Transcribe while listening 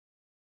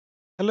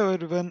Hello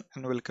everyone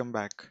and welcome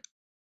back.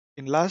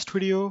 In last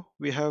video,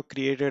 we have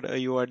created a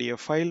URDF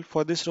file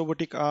for this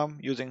robotic arm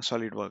using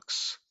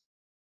SolidWorks.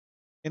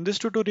 In this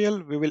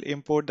tutorial, we will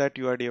import that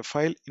URDF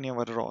file in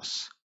our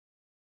ROS.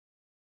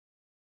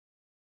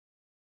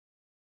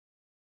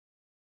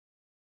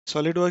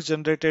 SolidWorks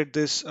generated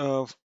this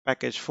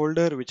package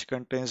folder which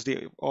contains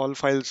all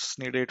files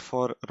needed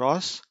for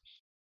ROS.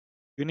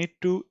 You need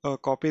to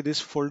copy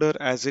this folder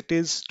as it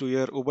is to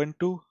your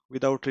Ubuntu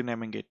without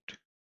renaming it.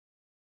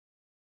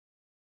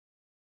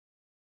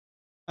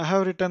 I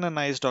have written a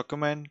nice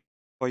document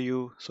for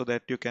you so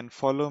that you can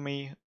follow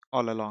me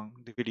all along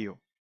the video.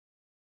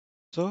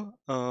 So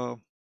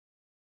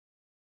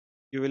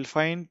you will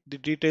find the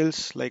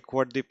details like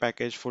what the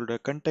package folder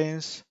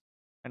contains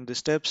and the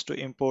steps to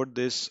import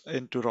this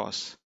into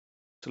ROS.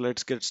 So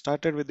let's get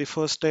started with the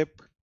first step.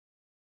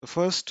 So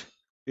first,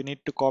 you need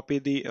to copy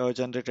the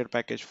generated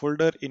package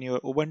folder in your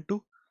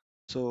Ubuntu.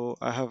 So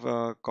I have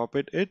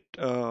copied it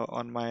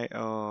on my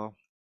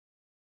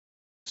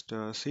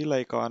see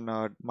like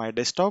on my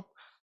desktop.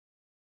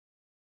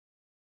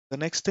 The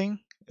next thing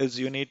is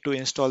you need to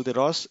install the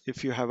ROS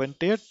if you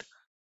haven't yet.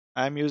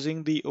 I'm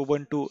using the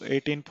Ubuntu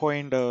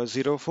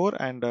 18.04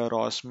 and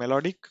ROS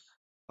Melodic.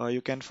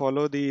 You can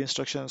follow the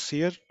instructions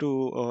here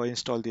to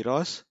install the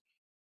ROS.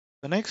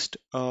 The next,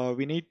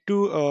 we need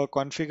to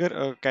configure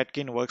a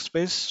Catkin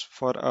Workspace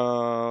for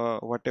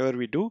whatever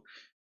we do.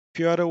 If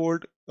you are an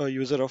old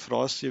user of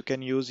ROS, you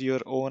can use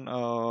your own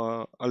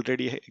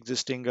already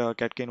existing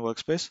Catkin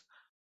Workspace.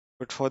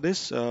 But for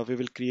this, we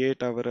will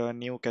create our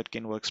new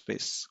Catkin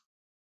Workspace.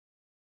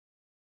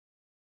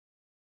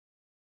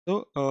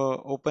 So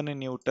open a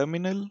new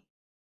terminal.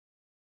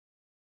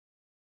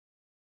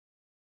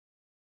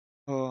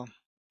 Uh,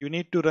 you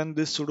need to run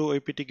this sudo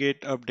apt-get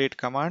update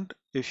command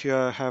if you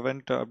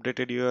haven't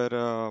updated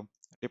your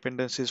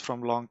dependencies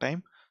from long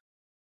time.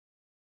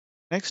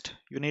 Next,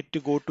 you need to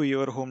go to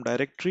your home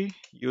directory.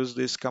 Use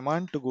this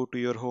command to go to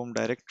your home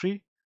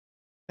directory.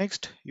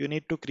 Next, you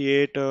need to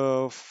create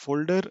a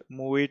folder,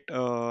 Movit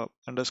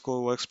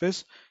underscore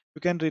workspace.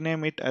 You can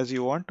rename it as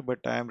you want, but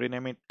I am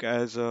renaming it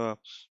as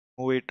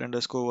Movit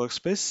underscore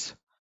workspace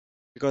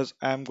because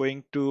I am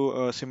going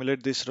to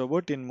simulate this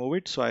robot in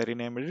Movit, so I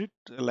renamed it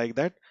like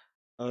that.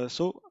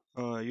 So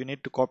you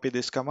need to copy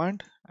this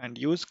command and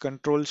use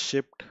Control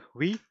Shift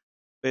V,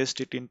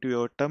 paste it into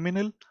your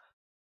terminal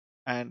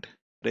and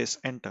press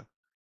enter.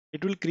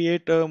 It will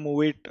create a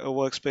Movit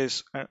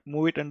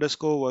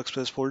underscore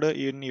workspace folder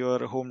in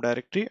your home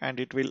directory, and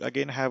it will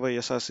again have a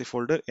src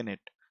folder in it.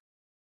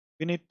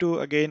 You need to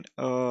again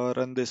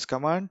run this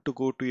command to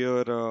go to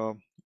your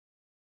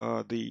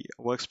the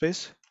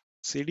workspace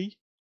cd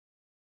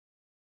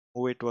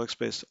Movit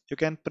workspace. You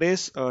can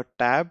press a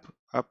tab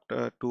up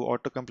to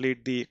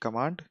autocomplete the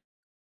command.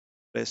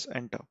 Press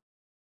enter.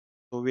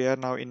 So we are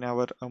now in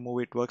our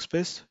Movit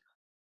workspace.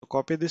 So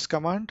copy this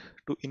command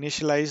to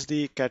initialize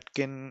the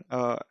Catkin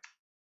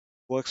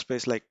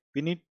workspace. Like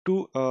we need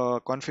to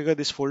configure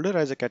this folder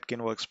as a Catkin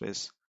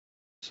workspace.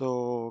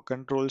 So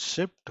Control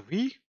Shift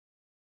V.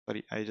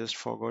 Sorry, I just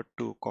forgot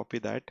to copy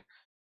that.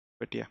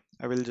 But yeah,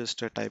 I will just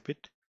type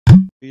it.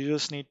 You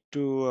just need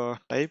to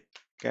type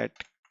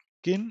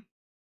Catkin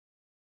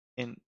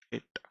in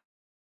it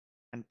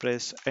and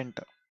press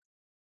enter.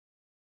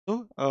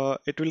 So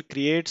it will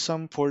create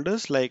some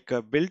folders like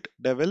build,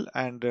 devel,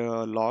 and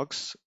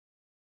logs.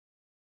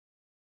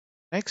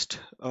 Next,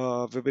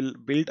 we will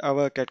build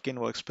our Catkin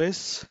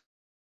workspace.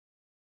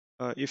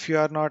 If you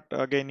are not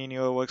again in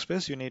your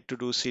workspace, you need to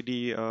do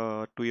cd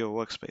to your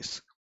workspace.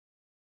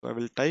 So I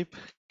will type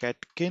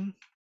Catkin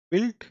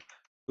build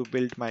to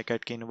build my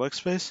Catkin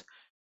workspace.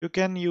 You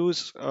can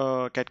use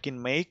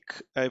Catkin make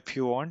if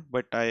you want,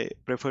 but I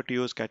prefer to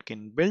use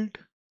Catkin build.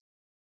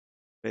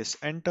 Press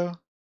enter.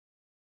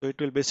 So it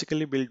will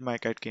basically build my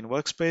Catkin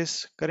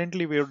workspace.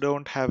 Currently we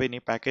don't have any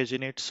package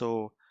in it,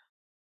 so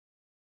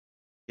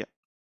yeah.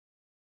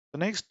 So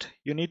next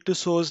you need to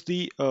source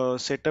the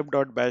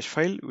setup.bash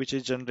file which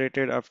is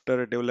generated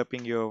after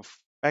developing your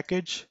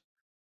package.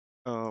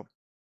 Uh,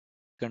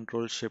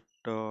 Control Shift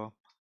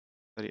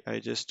sorry, I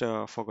just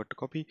forgot to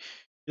copy.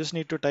 Just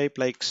need to type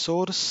like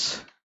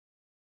source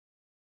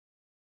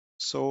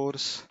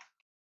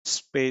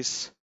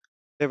space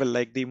devel,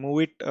 like the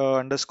Movit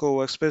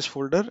underscore workspace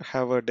folder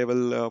have a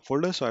devel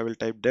folder, so I will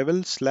type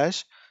devel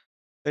slash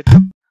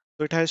setup.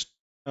 So it has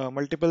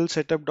multiple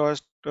setup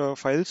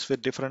files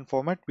with different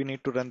format. We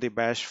need to run the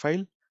bash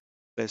file.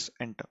 Press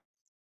enter.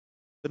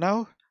 So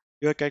now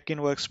your Catkin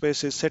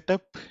workspace is set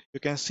up. You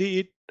can see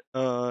it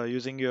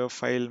using your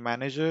file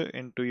manager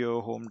into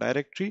your home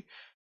directory.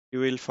 You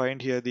will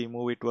find here the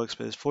Movit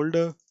workspace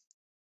folder.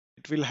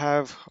 It will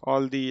have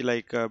all the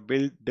like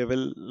build,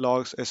 devel,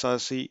 logs,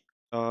 src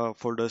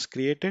folders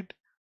created.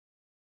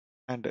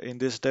 And in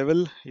this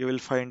devel, you will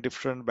find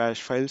different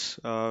bash files.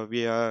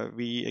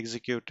 We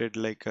executed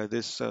like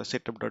this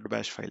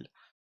setup.bash file.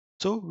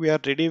 So we are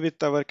ready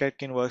with our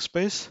Catkin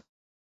workspace.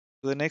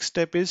 So the next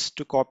step is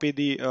to copy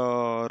the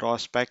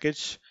ROS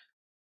package,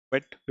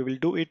 but we will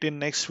do it in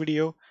next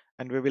video.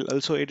 and we will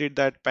also edit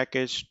that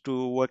package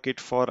to work it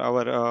for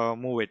our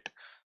Movit.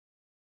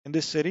 In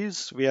this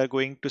series, we are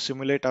going to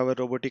simulate our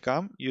robotic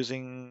arm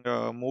using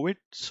Movit.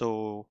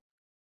 So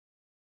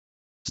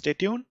stay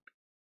tuned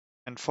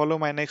and follow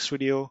my next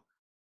video,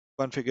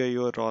 configure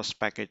your ROS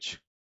package.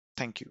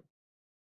 Thank you.